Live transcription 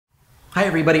Hi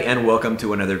everybody and welcome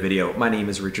to another video. My name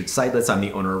is Richard Seidlitz. I'm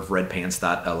the owner of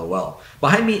redpants.lol.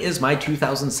 Behind me is my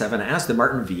 2007 Aston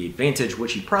Martin V8 Vantage,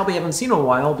 which you probably haven't seen in a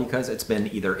while because it's been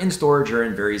either in storage or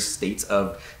in various states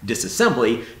of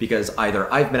disassembly because either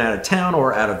I've been out of town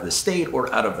or out of the state or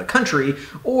out of the country,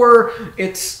 or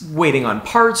it's waiting on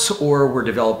parts, or we're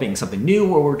developing something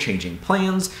new, or we're changing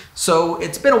plans. So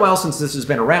it's been a while since this has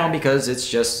been around because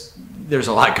there's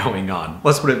a lot going on.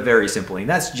 Let's put it very simply. And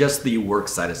that's just the work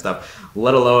side of stuff,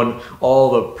 let alone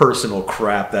all the personal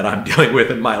crap that I'm dealing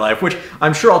with in my life, which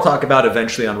I'm sure I'll talk about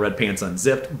eventually on Red Pants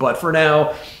Unzipped. But for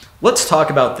now, let's talk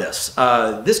about this.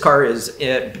 This car is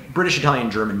British,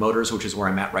 Italian, German Motors, which is where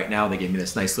I'm at right now. They gave me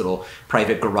this nice little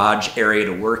private garage area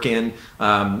to work in.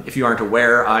 If you aren't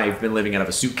aware, I've been living out of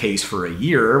a suitcase for a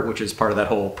year, which is part of that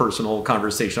whole personal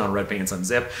conversation on Red Pants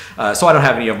Unzipped. So I don't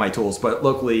have any of my tools, but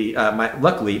luckily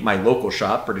my local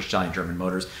shop, British, Italian, German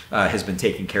Motors, has been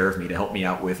taking care of me to help me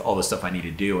out with all the stuff I need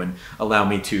to do and allow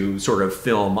me to sort of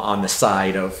film on the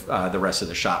side of the rest of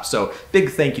the shop. So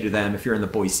big thank you to them. If you're in the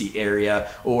Boise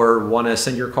area or want to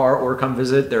send your car or come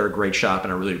visit, they're a great shop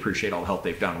and I really appreciate all the help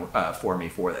they've done for me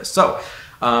for this. So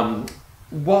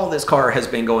while this car has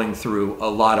been going through a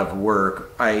lot of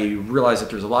work, I realize that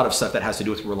there's a lot of stuff that has to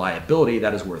do with reliability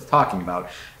that is worth talking about.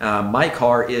 My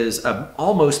car is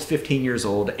almost 15 years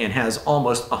old and has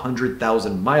almost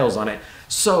 100,000 miles on it.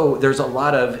 So there's a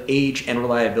lot of age and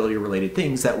reliability related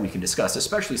things that we can discuss,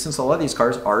 especially since a lot of these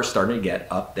cars are starting to get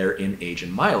up there in age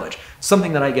and mileage.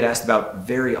 Something that I get asked about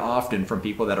very often from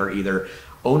people that are either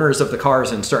owners of the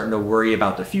cars and starting to worry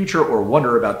about the future or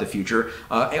wonder about the future,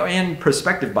 and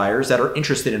prospective buyers that are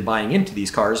interested in buying into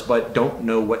these cars but don't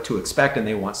know what to expect and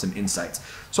they want some insights.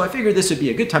 So I figured this would be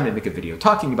a good time to make a video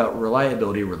talking about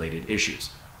reliability related issues.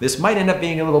 This might end up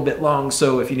being a little bit long,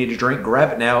 so if you need a drink,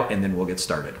 grab it now and then we'll get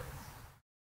started.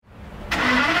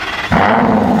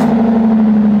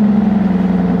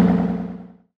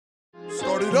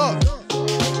 Start it up.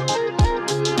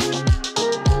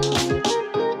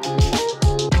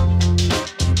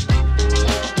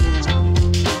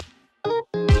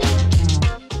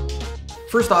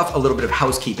 First off, a little bit of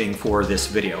housekeeping for this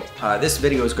video. This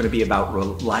video is going to be about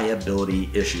reliability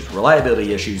issues.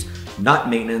 Reliability issues, not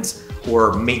maintenance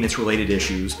or maintenance related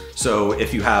issues. So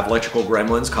if you have electrical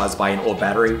gremlins caused by an old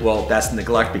battery, well, that's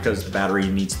neglect because the battery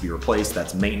needs to be replaced.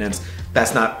 That's maintenance.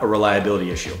 That's not a reliability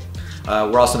issue.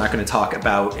 We're also not going to talk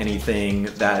about anything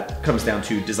that comes down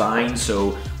to design.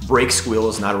 So brake squeal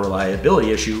is not a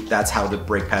reliability issue. That's how the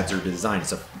brake pads are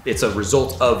designed. It's a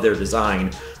result of their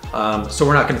design. So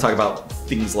we're not going to talk about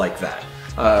things like that.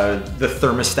 The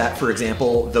thermostat, for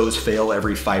example, those fail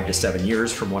every 5 to 7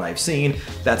 years from what I've seen.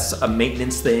 That's a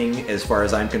maintenance thing as far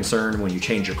as I'm concerned. When you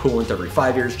change your coolant every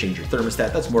 5 years, change your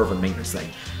thermostat, that's more of a maintenance thing.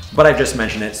 But I just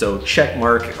mentioned it, so check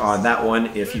mark on that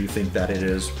one if you think that it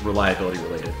is reliability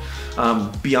related.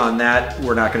 Beyond that,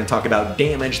 we're not going to talk about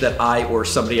damage that I or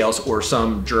somebody else or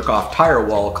some jerk-off tire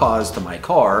wall caused to my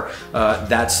car.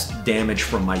 That's damage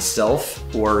from myself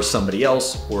or somebody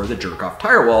else or the jerk-off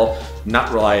tire wall,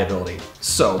 not reliability.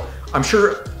 So I'm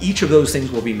sure each of those things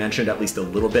will be mentioned at least a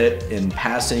little bit in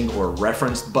passing or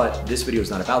referenced, but this video is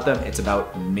not about them. It's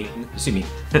about maintenance. Excuse me,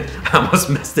 I almost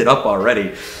messed it up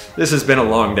already. This has been a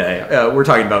long day. We're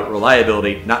talking about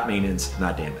reliability, not maintenance,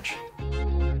 not damage.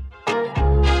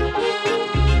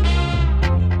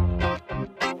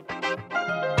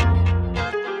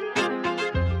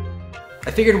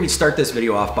 I figured we'd start this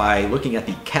video off by looking at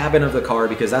the cabin of the car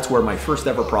because that's where my first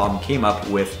ever problem came up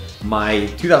with my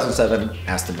 2007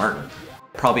 Aston Martin.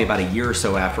 Probably about a year or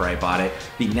so after I bought it,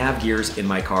 the nav gears in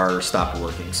my car stopped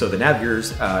working. So the nav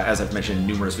gears, as I've mentioned in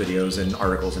numerous videos and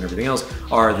articles and everything else,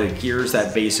 are the gears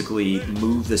that basically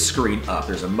move the screen up.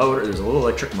 There's a motor, there's a little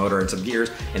electric motor and some gears,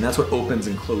 and that's what opens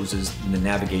and closes the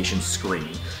navigation screen.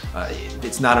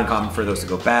 It's not uncommon for those to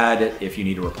go bad. If you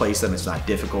need to replace them, it's not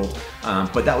difficult.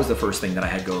 But that was the first thing that I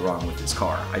had go wrong with this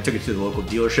car. I took it to the local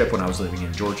dealership when I was living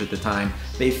in Georgia at the time.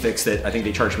 They fixed it. I think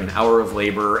they charged me an hour of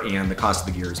labor and the cost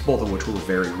of the gears, both of which were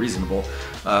very reasonable.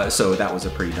 So that was a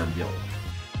pretty done deal.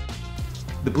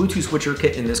 The Bluetooth switcher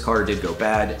kit in this car did go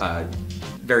bad.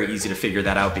 Very easy to figure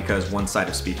that out because one side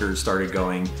of speakers started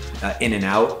going in and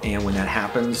out, and when that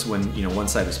happens, when one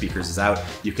side of speakers is out,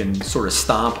 you can sort of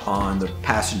stomp on the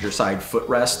passenger side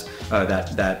footrest,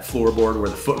 that floorboard where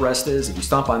the footrest is. If you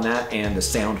stomp on that and the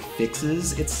sound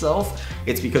fixes itself,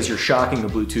 it's because you're shocking the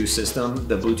Bluetooth system,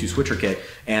 the Bluetooth switcher kit,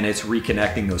 and it's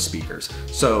reconnecting those speakers.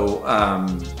 So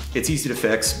it's easy to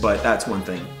fix, but that's one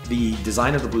thing. The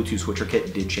design of the Bluetooth switcher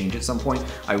kit did change at some point.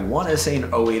 I want to say in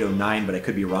 08, 09, but I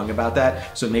could be wrong about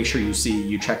that. So make sure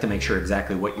you check to make sure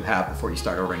exactly what you have before you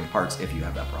start ordering parts if you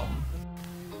have that problem.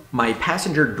 My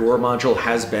passenger door module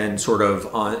has been sort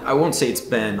of on, I won't say it's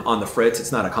been on the fritz,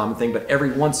 it's not a common thing, but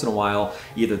every once in a while,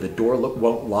 either the door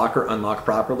won't lock or unlock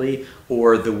properly,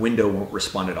 or the window won't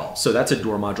respond at all. So that's a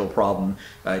door module problem.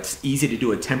 It's easy to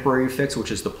do a temporary fix, which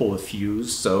is to pull a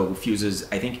fuse. So fuses,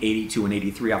 I think 82 and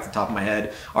 83 off the top of my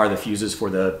head are the fuses for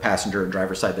the passenger and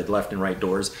driver side, the left and right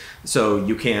doors. So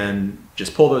you can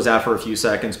just pull those out for a few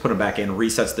seconds, put them back in,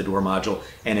 resets the door module,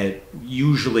 and it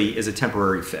usually is a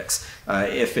temporary fix.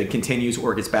 If it continues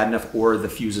or gets bad enough or the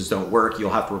fuses don't work,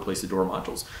 you'll have to replace the door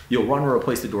modules. You'll want to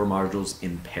replace the door modules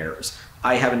in pairs.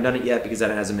 I haven't done it yet because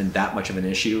that hasn't been that much of an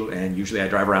issue, and usually I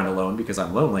drive around alone because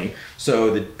I'm lonely.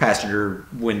 So the passenger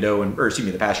window,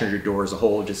 the passenger door as a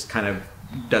whole just kind of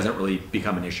doesn't really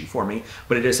become an issue for me,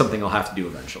 but it is something I'll have to do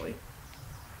eventually.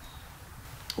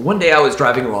 One day I was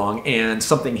driving along and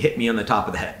something hit me on the top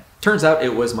of the head. Turns out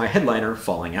it was my headliner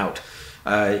falling out.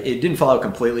 It didn't fall out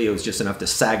completely, it was just enough to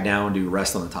sag down to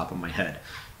rest on the top of my head.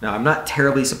 Now, I'm not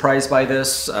terribly surprised by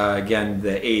this, again,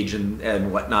 the age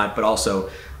and whatnot, but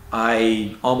also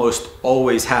I almost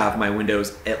always have my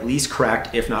windows at least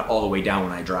cracked, if not all the way down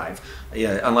when I drive.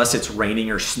 Unless it's raining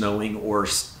or snowing or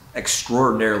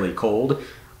extraordinarily cold,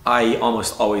 I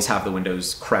almost always have the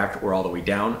windows cracked or all the way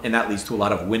down, and that leads to a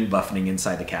lot of wind buffeting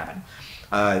inside the cabin.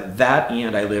 That,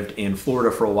 and I lived in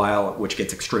Florida for a while, which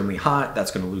gets extremely hot.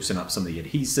 That's going to loosen up some of the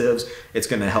adhesives. It's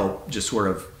going to help just sort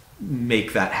of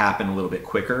make that happen a little bit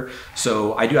quicker.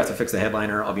 So I do have to fix the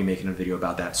headliner. I'll be making a video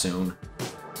about that soon.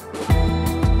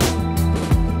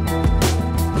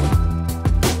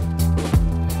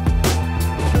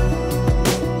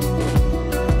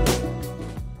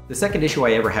 The second issue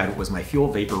I ever had was my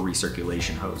fuel vapor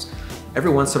recirculation hose.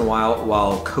 Every once in a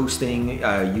while coasting,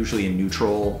 usually in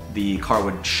neutral, the car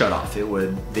would shut off.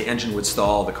 The engine would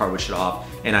stall, the car would shut off,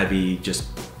 and I'd be just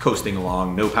coasting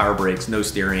along, no power brakes, no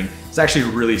steering. It's actually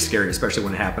really scary, especially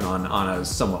when it happened on a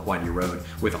somewhat windy road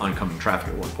with oncoming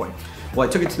traffic at one point. Well,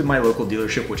 I took it to my local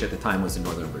dealership, which at the time was in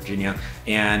Northern Virginia,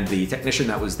 and the technician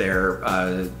that was there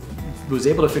was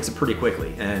able to fix it pretty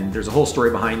quickly. And there's a whole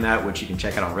story behind that, which you can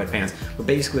check out on Red Pants, but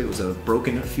basically it was a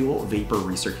broken fuel vapor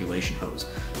recirculation hose.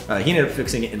 He ended up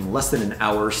fixing it in less than an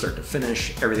hour, start to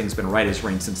finish. Everything's been right as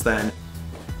rain since then.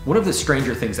 One of the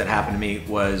stranger things that happened to me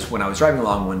was when I was driving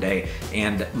along one day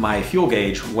and my fuel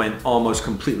gauge went almost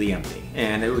completely empty.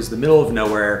 And it was the middle of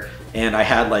nowhere and I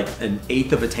had like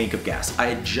 1/8 of a tank of gas. I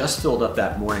had just filled up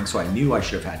that morning, so I knew I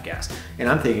should have had gas. And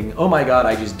I'm thinking, oh my God,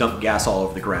 I just dumped gas all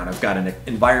over the ground. I've got an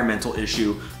environmental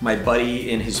issue. My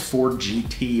buddy in his Ford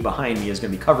GT behind me is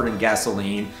gonna be covered in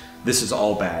gasoline. This is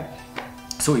all bad.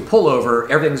 So we pull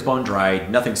over, everything's bone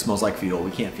dried, nothing smells like fuel, we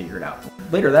can't figure it out.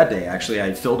 Later that day, actually,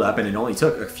 I filled up and it only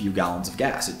took a few gallons of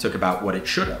gas. It took about what it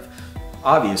should have.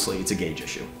 Obviously, it's a gauge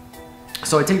issue.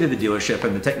 So I take it to the dealership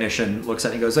and the technician looks at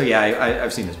it and goes, oh yeah,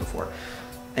 I've seen this before.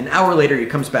 An hour later, he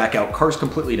comes back out, car's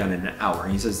completely done in an hour.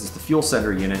 And he says, it's the fuel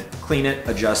sender unit, clean it,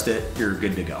 adjust it, you're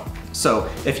good to go. So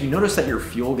if you notice that your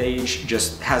fuel gauge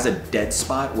just has a dead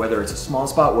spot, whether it's a small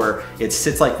spot where it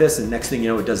sits like this and next thing you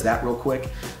know, it does that real quick.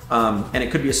 And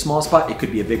it could be a small spot, it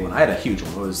could be a big one. I had a huge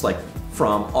one. It was like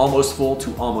from almost full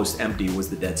to almost empty was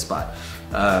the dead spot.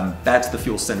 That's the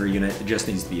fuel sender unit. It just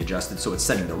needs to be adjusted. So it's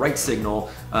sending the right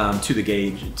signal to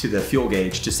the fuel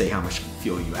gauge to say how much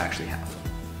fuel you actually have.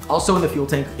 Also in the fuel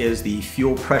tank is the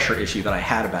fuel pressure issue that I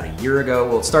had about a year ago.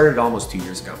 Well, it started almost 2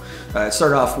 years ago. It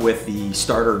started off with the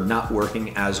starter not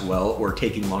working as well or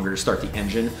taking longer to start the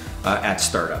engine at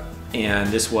startup.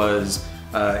 And this was,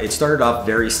 it started off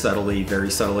very subtly,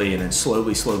 and then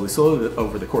slowly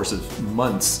over the course of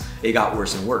months, it got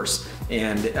worse and worse.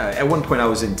 And at one point I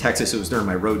was in Texas, it was during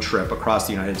my road trip across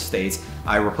the United States,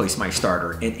 I replaced my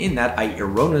starter. And in that, I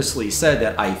erroneously said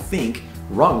that I think,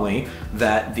 wrongly,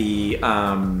 that the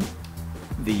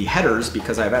headers,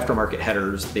 because I have aftermarket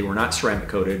headers, they were not ceramic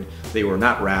coated, they were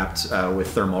not wrapped with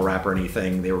thermal wrap or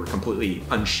anything, they were completely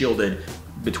unshielded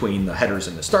between the headers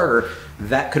and the starter.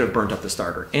 That could have burnt up the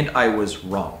starter, and I was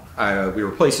wrong. We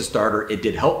replaced the starter. It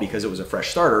did help because it was a fresh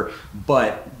starter,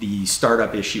 but the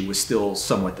startup issue was still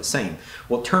somewhat the same.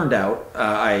 Well, it turned out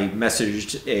I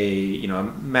messaged a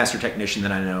master technician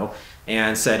that I know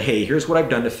and said, hey, here's what I've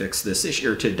done to fix this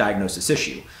issue, or to diagnose this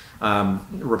issue.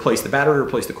 Replace the battery,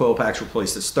 replace the coil packs,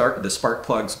 replace the spark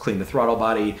plugs, clean the throttle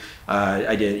body.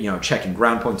 I did, checking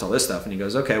ground points, all this stuff. And he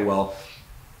goes, okay, well,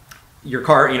 your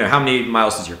car, how many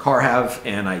miles does your car have?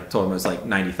 And I told him it was like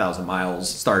 90,000 miles,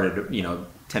 started,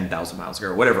 10,000 miles ago,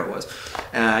 or whatever it was.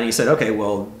 And he said, okay,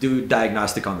 well, do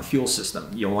diagnostic on the fuel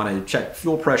system. You'll want to check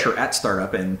fuel pressure at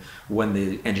startup, and when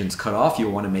the engine's cut off,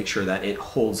 you'll want to make sure that it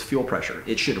holds fuel pressure.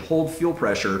 It should hold fuel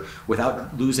pressure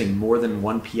without losing more than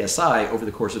 1 PSI over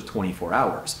the course of 24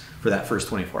 hours. for that first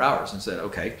 24 hours. And said,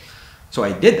 okay. So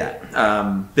I did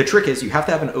that. The trick is you have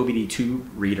to have an OBD2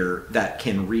 reader that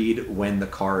can read when the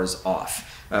car is off.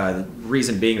 The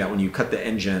reason being that when you cut the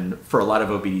engine, for a lot of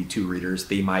OBD2 readers,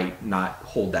 they might not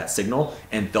hold that signal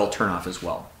and they'll turn off as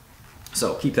well.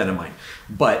 So keep that in mind.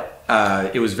 But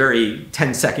it was very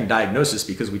 10-second diagnosis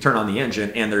because we turn on the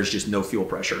engine and there's just no fuel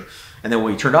pressure. And then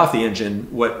when we turned off the engine,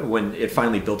 when it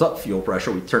finally built up fuel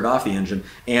pressure, we turned off the engine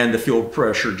and the fuel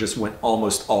pressure just went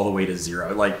almost all the way to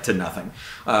zero, like to nothing.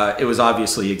 It was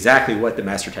obviously exactly what the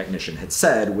master technician had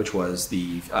said, which was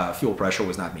the fuel pressure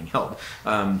was not being held.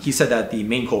 He said that the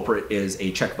main culprit is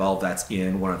a check valve that's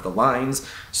in one of the lines.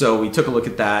 So we took a look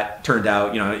at that. Turned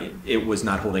out, it was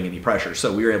not holding any pressure.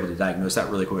 So we were able to diagnose that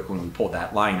really quick when we pulled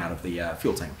that line out of the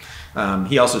fuel tank.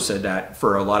 He also said that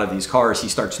for a lot of these cars, he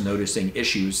starts noticing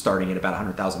issues starting at about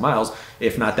 100,000 miles.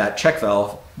 If not that check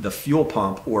valve, the fuel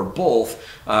pump or both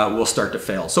will start to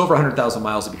fail. So over 100,000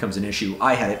 miles, it becomes an issue.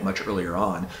 I had it much earlier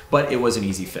on, but it was an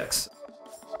easy fix.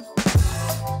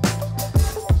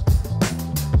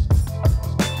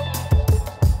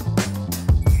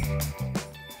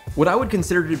 What I would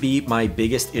consider to be my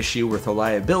biggest issue with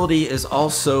reliability is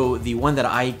also the one that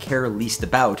I care least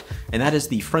about, and that is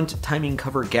the front timing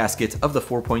cover gasket of the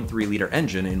 4.3 liter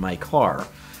engine in my car.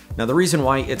 Now the reason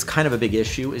why it's kind of a big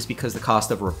issue is because the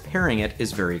cost of repairing it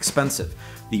is very expensive.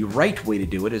 The right way to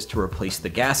do it is to replace the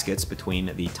gaskets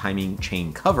between the timing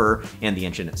chain cover and the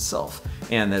engine itself.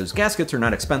 And those gaskets are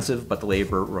not expensive, but the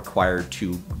labor required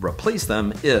to replace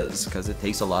them is, because it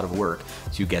takes a lot of work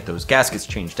to get those gaskets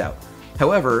changed out.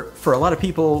 However, for a lot of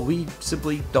people, we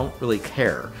simply don't really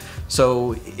care.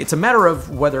 So it's a matter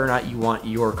of whether or not you want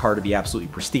your car to be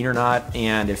absolutely pristine or not,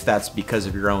 and if that's because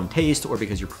of your own taste or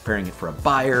because you're preparing it for a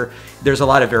buyer. There's a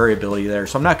lot of variability there,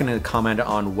 so I'm not going to comment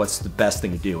on what's the best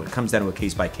thing to do. It comes down to a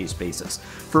case-by-case basis.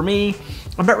 For me,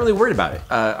 I'm not really worried about it.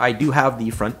 I do have the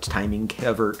front timing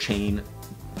cover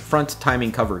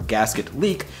gasket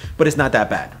leak, but it's not that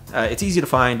bad. It's easy to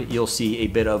find. You'll see a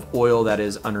bit of oil that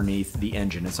is underneath the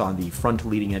engine. It's on the front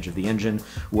leading edge of the engine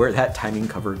where that timing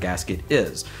cover gasket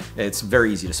is. It's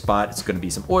very easy to spot. It's going to be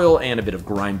some oil and a bit of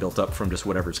grime built up from just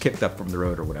whatever's kicked up from the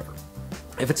road or whatever.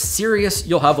 If it's serious,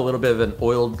 you'll have a little bit of an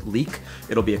oiled leak.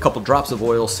 It'll be a couple drops of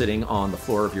oil sitting on the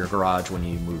floor of your garage when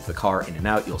you move the car in and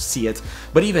out. You'll see it.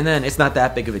 But even then, it's not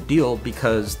that big of a deal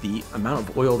because the amount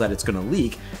of oil that it's going to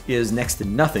leak is next to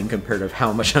nothing compared to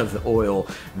how much of the oil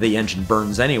the engine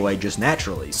burns anyway, just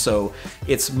naturally. So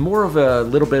it's more of a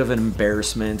little bit of an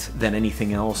embarrassment than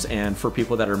anything else. And for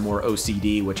people that are more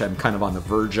OCD, which I'm kind of on the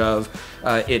verge of,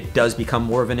 it does become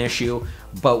more of an issue.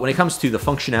 But when it comes to the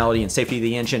functionality and safety of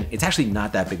the engine, it's actually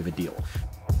not that big of a deal.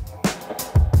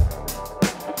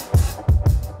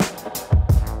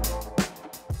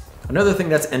 Another thing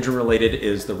that's engine related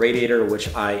is the radiator,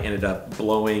 which I ended up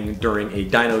blowing during a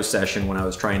dyno session when I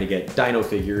was trying to get dyno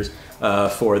figures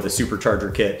for the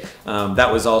supercharger kit.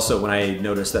 That was also when I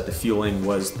noticed that the fueling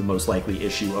was the most likely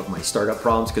issue of my startup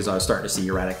problems because I was starting to see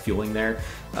erratic fueling there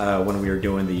when we were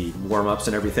doing the warm-ups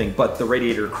and everything. But the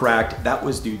radiator cracked. That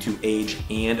was due to age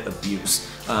and abuse.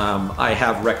 I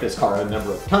have wrecked this car a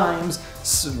number of times.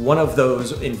 One of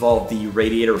those involved the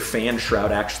radiator fan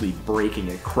shroud actually breaking.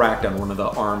 It cracked on one of the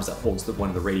arms that holds one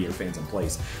of the radiator fans in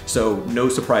place. So no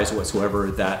surprise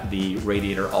whatsoever that the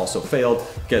radiator also failed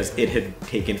because it had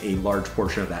taken a large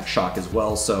portion of that shock as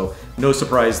well. So no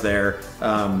surprise there,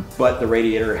 but the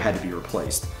radiator had to be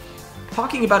replaced.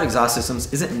 Talking about exhaust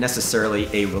systems isn't necessarily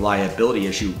a reliability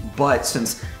issue, but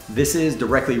since this is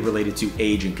directly related to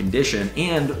age and condition,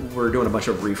 and we're doing a bunch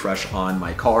of refresh on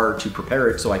my car to prepare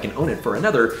it so I can own it for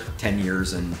another 10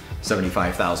 years and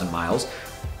 75,000 miles,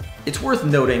 it's worth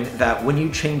noting that when you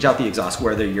change out the exhaust,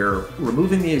 whether you're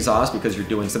removing the exhaust because you're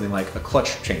doing something like a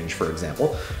clutch change, for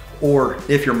example, or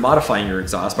if you're modifying your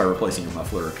exhaust by replacing your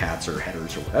muffler or cats or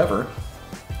headers or whatever,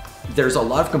 there's a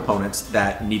lot of components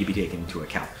that need to be taken into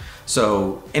account.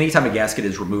 So anytime a gasket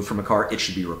is removed from a car, it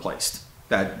should be replaced.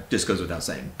 That just goes without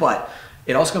saying. But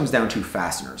it also comes down to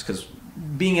fasteners, because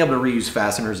being able to reuse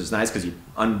fasteners is nice because you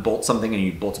unbolt something and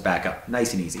you bolt it back up.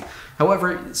 Nice and easy.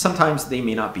 However, sometimes they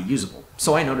may not be usable.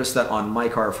 So I noticed that on my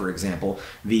car, for example,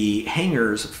 the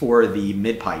hangers for the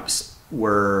mid pipes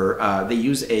were, they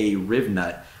use a riv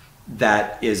nut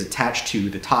that is attached to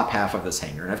the top half of this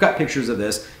hanger. And I've got pictures of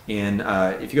this in,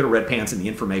 if you go to Red Pants in the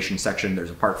information section, there's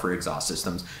a part for exhaust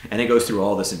systems, and it goes through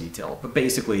all this in detail. But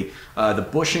basically, the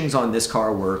bushings on this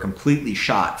car were completely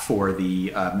shot for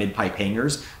the mid-pipe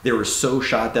hangers. They were so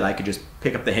shot that I could just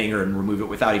pick up the hanger and remove it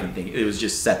without even thinking. It was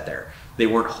just set there. They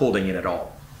weren't holding it at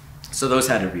all. So those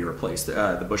had to be replaced.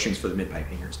 The bushings for the mid-pipe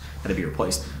hangers had to be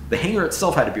replaced. The hanger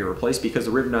itself had to be replaced because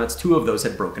the riv nuts, 2 of those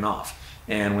had broken off.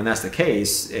 And when that's the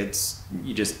case,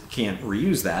 you just can't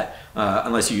reuse that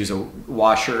unless you use a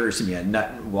washer, a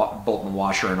nut, bolt and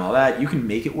washer and all that. You can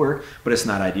make it work, but it's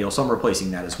not ideal. So I'm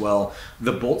replacing that as well.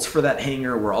 The bolts for that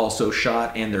hanger were also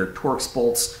shot, and they're Torx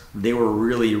bolts. They were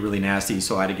really, really nasty,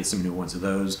 so I had to get some new ones of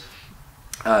those.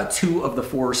 2 of the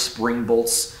 4 spring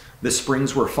bolts, the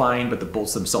springs were fine, but the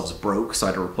bolts themselves broke, so I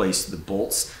had to replace the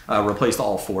bolts. Replaced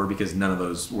all 4 because none of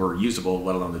those were usable,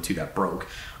 let alone the 2 that broke.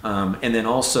 And then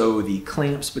also the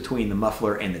clamps between the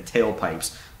muffler and the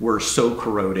tailpipes were so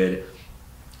corroded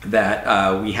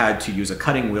that we had to use a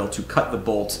cutting wheel to cut the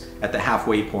bolt at the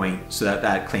halfway point so that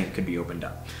that clamp could be opened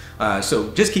up.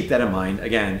 So just keep that in mind.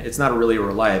 Again, it's not really a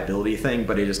reliability thing,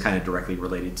 but it is kind of directly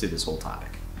related to this whole topic.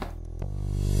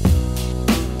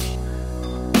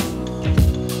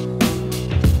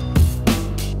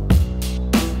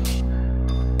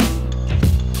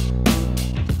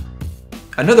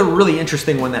 Another really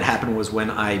interesting one that happened was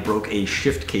when I broke a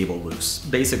shift cable loose.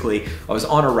 Basically, I was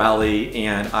on a rally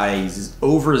and I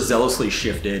overzealously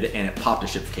shifted and it popped a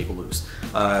shift cable loose.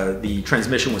 The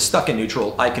transmission was stuck in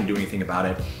neutral. I couldn't do anything about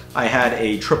it. I had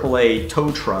a AAA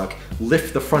tow truck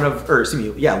lift the front of,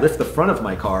 lift the front of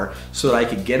my car so that I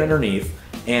could get underneath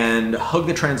and hug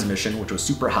the transmission, which was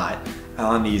super hot,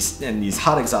 on these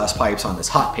hot exhaust pipes on this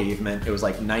hot pavement. It was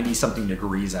like 90-something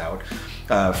degrees out,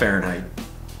 Fahrenheit.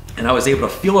 And I was able to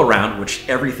feel around, which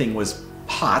everything was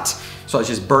hot, so I was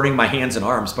just burning my hands and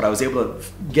arms, but I was able to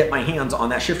get my hands on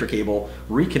that shifter cable,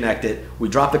 reconnect it. We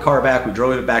dropped the car back, we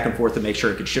drove it back and forth to make sure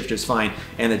it could shift just fine,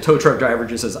 and the tow truck driver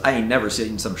just says, I ain't never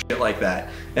seen some shit like that.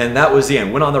 And that was the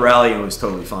end. Went on the rally and it was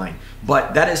totally fine.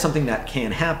 But that is something that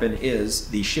can happen, is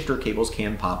the shifter cables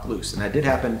can pop loose. And that did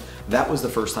happen. That was the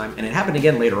first time, and it happened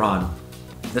again later on.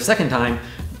 The second time,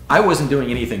 I wasn't doing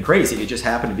anything crazy. It just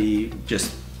happened to be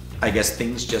I guess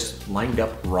things just lined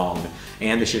up wrong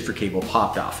and the shifter cable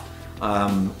popped off.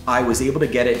 I was able to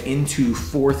get it into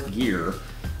 4th gear,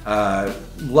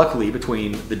 luckily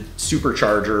between the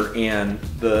supercharger and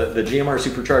the GMR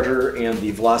supercharger and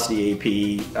the Velocity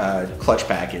AP clutch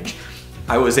package.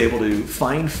 I was able to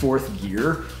find 4th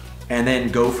gear and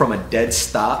then go from a dead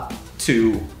stop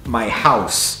to my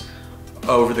house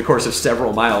over the course of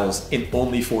several miles in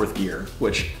only 4th gear,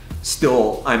 which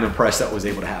still, I'm impressed that was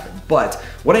able to happen. But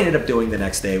what I ended up doing the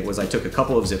next day was I took a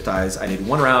couple of zip ties. I did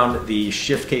one around the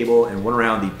shift cable and one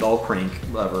around the bell crank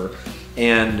lever,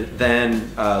 and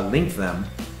then linked them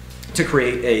to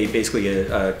create basically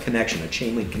a connection, a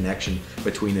chain link connection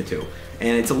between the two.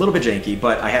 And it's a little bit janky,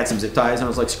 but I had some zip ties and I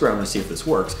was like, screw it, I'm gonna see if this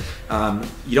works.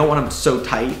 You don't want them so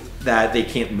tight that they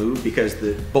can't move, because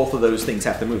both of those things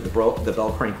have to move. The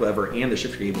bell crank lever and the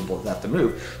shifter cable both have to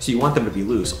move. So you want them to be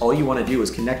loose. All you wanna do is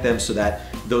connect them so that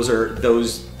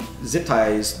those zip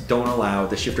ties don't allow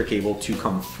the shifter cable to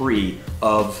come free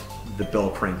of the bell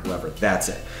crank lever. That's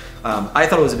it. I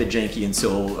thought it was a bit janky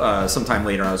until sometime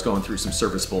later I was going through some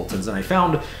service bulletins and I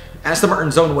found Aston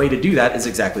Martin's own way to do that is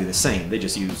exactly the same. They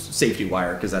just use safety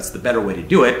wire because that's the better way to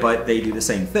do it, but they do the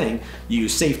same thing. You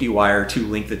use safety wire to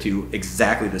link the two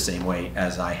exactly the same way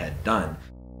as I had done.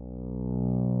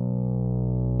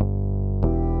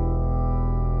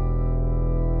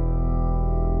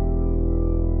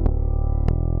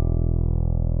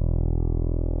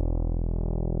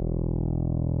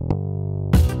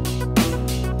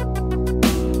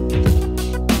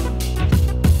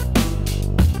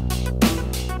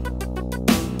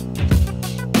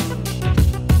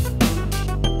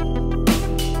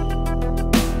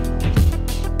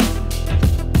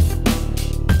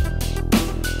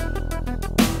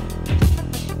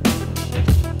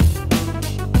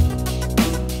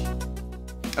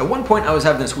 At one point I was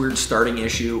having this weird starting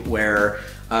issue where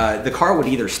the car would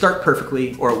either start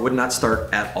perfectly or it would not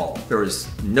start at all. There was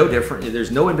no different, there's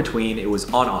no in between, it was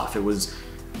on off, it was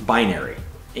binary.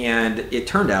 And it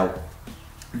turned out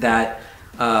that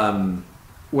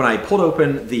when I pulled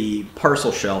open the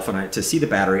parcel shelf to see the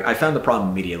battery, I found the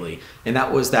problem immediately. And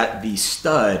that was that the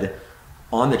stud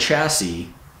on the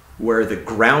chassis where the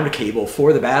ground cable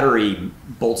for the battery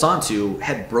bolts onto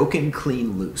had broken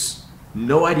clean loose.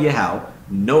 No idea how,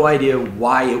 no idea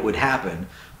why it would happen,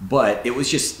 but it was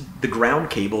just the ground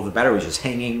cable, the battery was just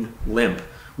hanging limp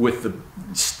with the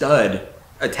stud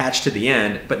attached to the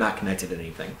end, but not connected to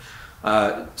anything.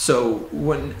 So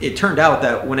when it turned out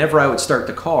that whenever I would start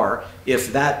the car,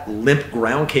 if that limp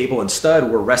ground cable and stud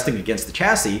were resting against the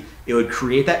chassis, it would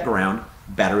create that ground,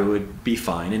 battery would be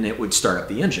fine, and it would start up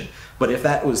the engine. But if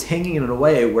that was hanging in a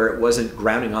way where it wasn't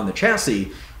grounding on the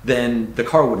chassis, then the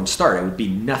car wouldn't start. It would be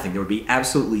nothing. There would be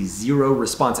absolutely zero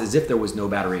response, as if there was no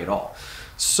battery at all.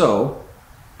 So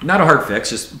Not a hard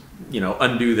fix, just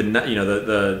undo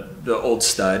the old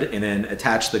stud and then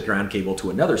attach the ground cable to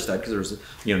another stud, because there's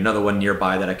another one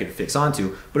nearby that I could fix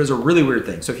onto. But it's a really weird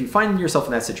thing. So if you find yourself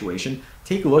in that situation,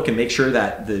 take a look and make sure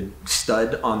that the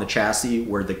stud on the chassis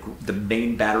where the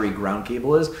main battery ground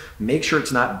cable is, make sure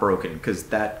it's not broken, because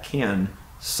that can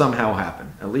somehow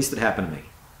happen. At least it happened to me.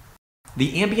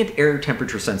 The ambient air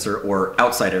temperature sensor, or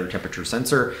outside air temperature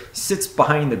sensor, sits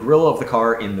behind the grille of the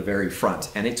car in the very front,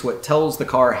 and it's what tells the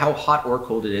car how hot or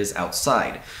cold it is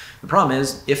outside. The problem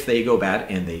is, if they go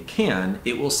bad, and they can,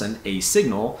 it will send a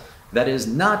signal that is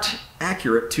not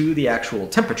accurate to the actual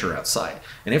temperature outside.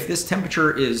 And if this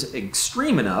temperature is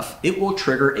extreme enough, it will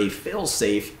trigger a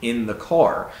failsafe in the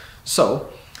car. So,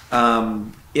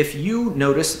 if you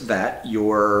notice that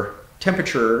your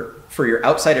temperature for your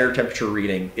outside air temperature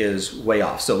reading is way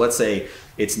off. So let's say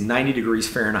it's 90 degrees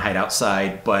Fahrenheit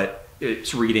outside, but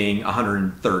it's reading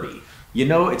 130. You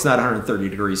know it's not 130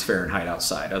 degrees Fahrenheit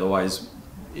outside, otherwise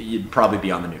you'd probably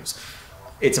be on the news.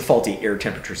 It's a faulty air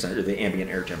temperature sensor, the ambient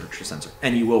air temperature sensor,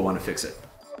 and you will want to fix it.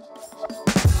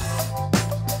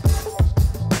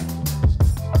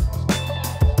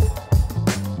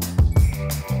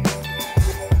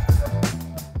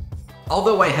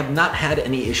 Although I have not had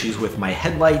any issues with my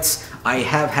headlights, I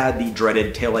have had the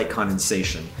dreaded taillight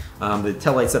condensation. The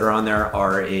taillights that are on there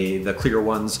are the clear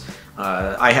ones.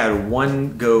 I had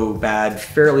one go bad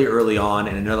fairly early on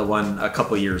and another one a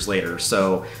couple years later.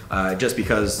 So just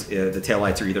because the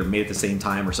taillights are either made at the same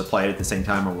time or supplied at the same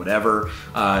time or whatever,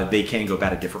 they can go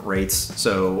bad at different rates.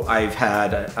 So I've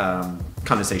had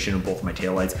condensation in both of my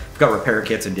taillights. I've got repair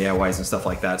kits and DIYs and stuff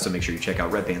like that, so make sure you check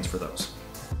out Red Bands for those.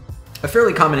 A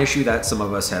fairly common issue that some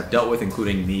of us have dealt with,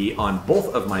 including me, on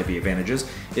both of my V8 Vantages,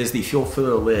 is the fuel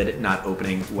filler lid not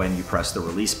opening when you press the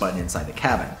release button inside the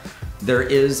cabin. There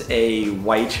is a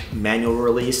white manual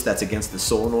release that's against the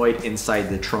solenoid inside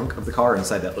the trunk of the car,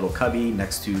 inside that little cubby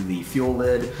next to the fuel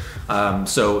lid.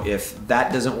 So if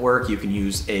that doesn't work, you can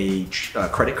use a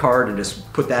credit card and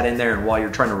just put that in there, and while you're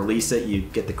trying to release it, you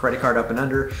get the credit card up and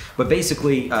under. But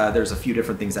basically, there's a few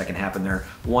different things that can happen there.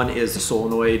 One is the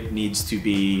solenoid needs to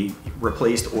be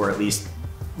replaced, or at least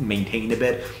maintained a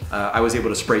bit. I was able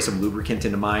to spray some lubricant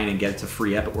into mine and get it to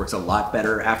free up. It works a lot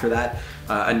better after that.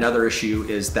 Another issue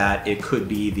is that it could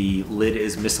be the lid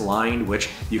is misaligned, which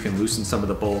you can loosen some of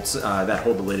the bolts that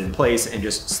hold the lid in place and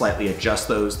just slightly adjust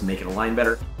those to make it align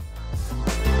better.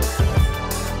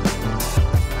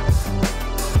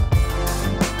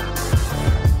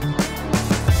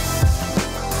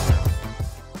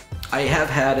 I have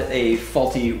had a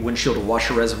faulty windshield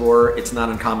washer reservoir. It's not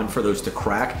uncommon for those to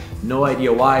crack. No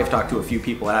idea why. I've talked to a few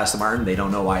people at Aston Martin. They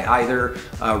don't know why either.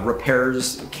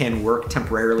 Repairs can work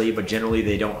temporarily, but generally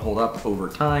they don't hold up over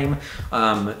time.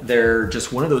 They're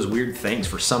just one of those weird things.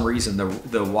 For some reason,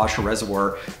 the washer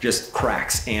reservoir just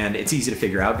cracks, and it's easy to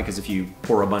figure out because if you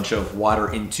pour a bunch of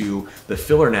water into the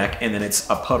filler neck and then it's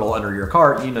a puddle under your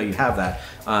car, you know you have that.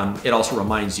 It also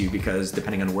reminds you, because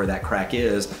depending on where that crack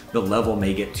is, the level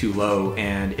may get too low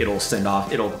and it'll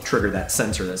trigger that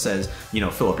sensor that says,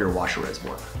 fill up your washer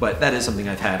reservoir. But that is something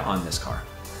I've had on this car.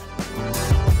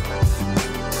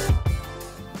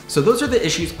 So those are the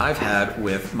issues I've had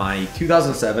with my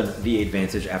 2007 V8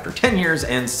 Vantage after 10 years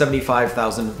and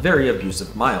 75,000 very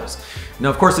abusive miles. Now,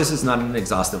 of course, this is not an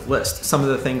exhaustive list. Some of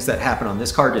the things that happened on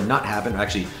this car did not happen.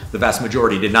 Actually, the vast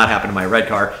majority did not happen to my red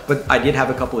car, but I did have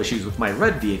a couple issues with my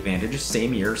red V8 Vantage,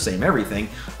 same year, same everything,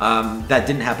 that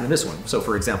didn't happen to this one. So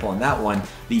for example, on that one,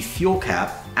 the fuel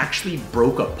cap actually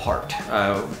broke apart.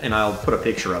 And I'll put a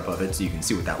picture up of it so you can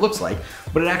see what that looks like,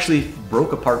 but it actually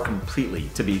broke apart completely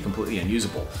to be completely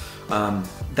unusable.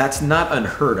 That's not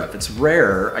unheard of. It's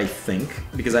rare, I think,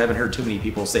 because I haven't heard too many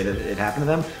people say that it happened to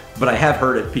them, but I have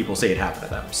heard people say it happened to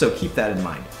them. So keep that in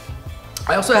mind.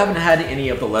 I also haven't had any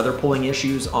of the leather pulling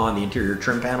issues on the interior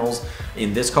trim panels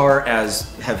in this car,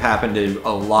 as have happened to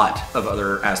a lot of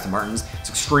other Aston Martins. It's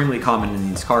extremely common in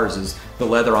these cars is the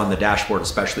leather on the dashboard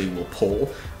especially will pull.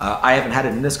 I haven't had it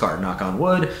in this car, knock on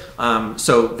wood,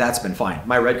 so that's been fine.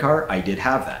 My red car, I did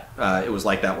have that. It was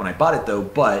like that when I bought it though,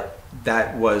 but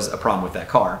that was a problem with that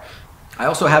car. I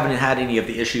also haven't had any of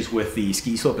the issues with the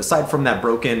ski slope, aside from that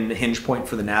broken hinge point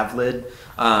for the nav lid,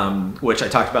 which I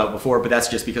talked about before, but that's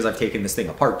just because I've taken this thing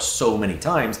apart so many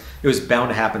times. It was bound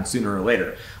to happen sooner or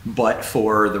later. But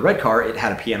for the red car, it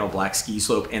had a piano black ski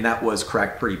slope, and that was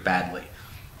cracked pretty badly.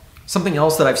 Something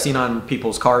else that I've seen on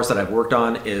people's cars that I've worked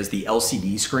on is the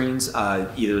LCD screens,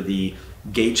 either the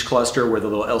gauge cluster where the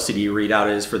little LCD readout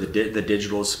is for the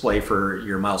digital display for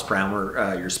your miles per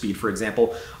hour, your speed, for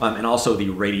example, and also the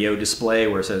radio display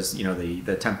where it says, you know,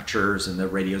 the temperatures and the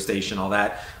radio station, all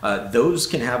that. Those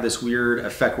can have this weird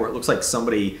effect where it looks like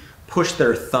somebody pushed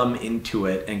their thumb into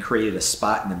it and created a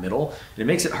spot in the middle. And it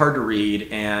makes it hard to read,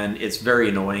 and it's very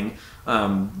annoying.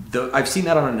 I've seen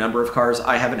that on a number of cars.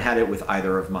 I haven't had it with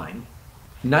either of mine.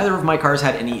 Neither of my cars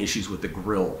had any issues with the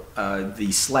grille.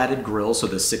 The slatted grill, so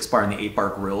the 6-bar and the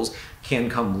 8-bar grills, can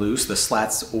come loose. The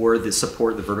slats or the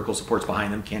support, the vertical supports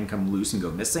behind them, can come loose and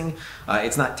go missing.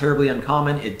 It's not terribly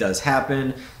uncommon. It does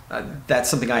happen. That's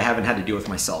something I haven't had to deal with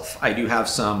myself. I do have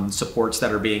some supports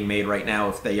that are being made right now.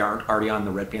 If they aren't already on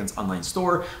the Red Pants online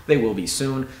store, they will be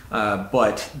soon.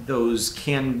 But those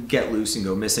can get loose and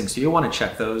go missing, so you'll want to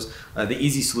check those. The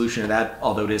easy solution to that,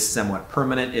 although it is somewhat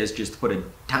permanent, is just to put a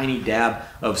tiny dab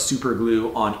of super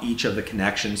glue on each of the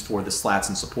connections for the slats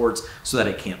and supports so that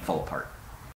it can't fall apart.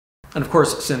 And of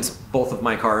course, since both of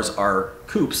my cars are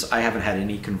coupes, I haven't had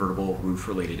any convertible roof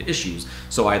related issues.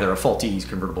 So either a faulty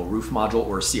convertible roof module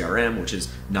or CRM, which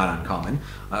is not uncommon,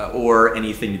 or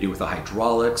anything to do with the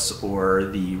hydraulics or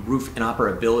the roof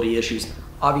inoperability issues.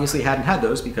 Obviously hadn't had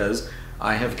those because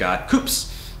I have got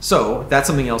coupes. So that's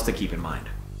something else to keep in mind.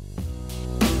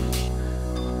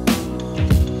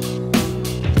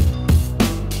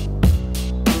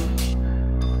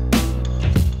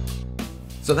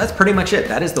 So that's pretty much it.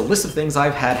 That is the list of things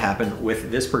I've had happen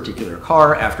with this particular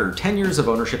car after 10 years of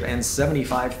ownership and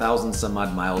 75,000 some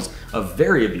odd miles of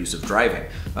very abusive driving.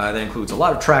 That includes a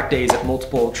lot of track days at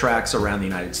multiple tracks around the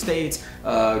United States,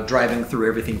 driving through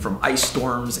everything from ice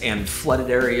storms and flooded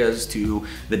areas to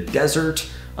the desert,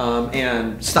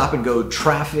 and stop and go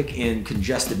traffic in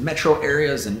congested metro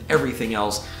areas and everything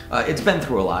else. It's been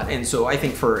through a lot, and so I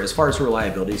think for as far as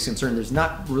reliability is concerned, there's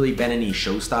not really been any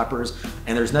showstoppers,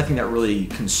 and there's nothing that really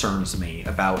concerns me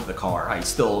about the car. I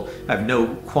still have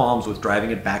no qualms with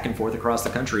driving it back and forth across the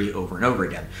country over and over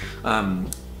again.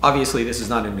 Obviously, this is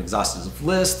not an exhaustive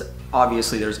list.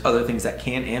 Obviously, there's other things that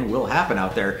can and will happen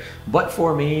out there, but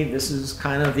for me, this is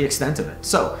kind of the extent of it.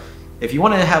 So, if you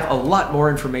want to have a lot more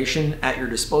information at your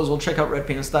disposal, check out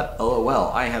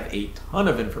redpants.lol. I have a ton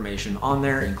of information on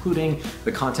there, including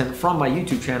the content from my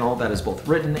YouTube channel that is both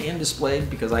written and displayed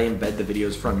because I embed the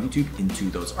videos from YouTube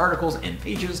into those articles and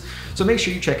pages. So make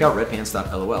sure you check out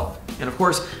redpants.lol. And of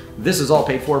course, this is all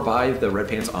paid for by the Red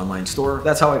Pants online store.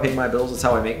 That's how I pay my bills, that's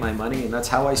how I make my money, and that's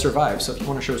how I survive. So if you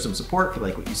want to show some support, if you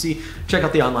like what you see, check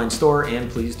out the online store, and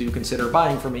please do consider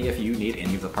buying from me if you need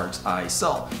any of the parts I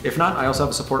sell. If not, I also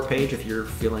have a support page if you're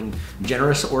feeling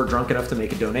generous or drunk enough to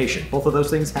make a donation. Both of those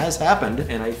things has happened,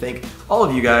 and I thank all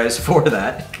of you guys for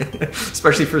that,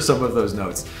 especially for some of those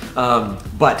notes.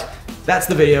 But that's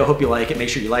the video. Hope you like it. Make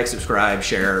sure you like, subscribe,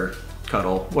 share,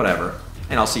 cuddle, whatever,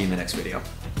 and I'll see you in the next video.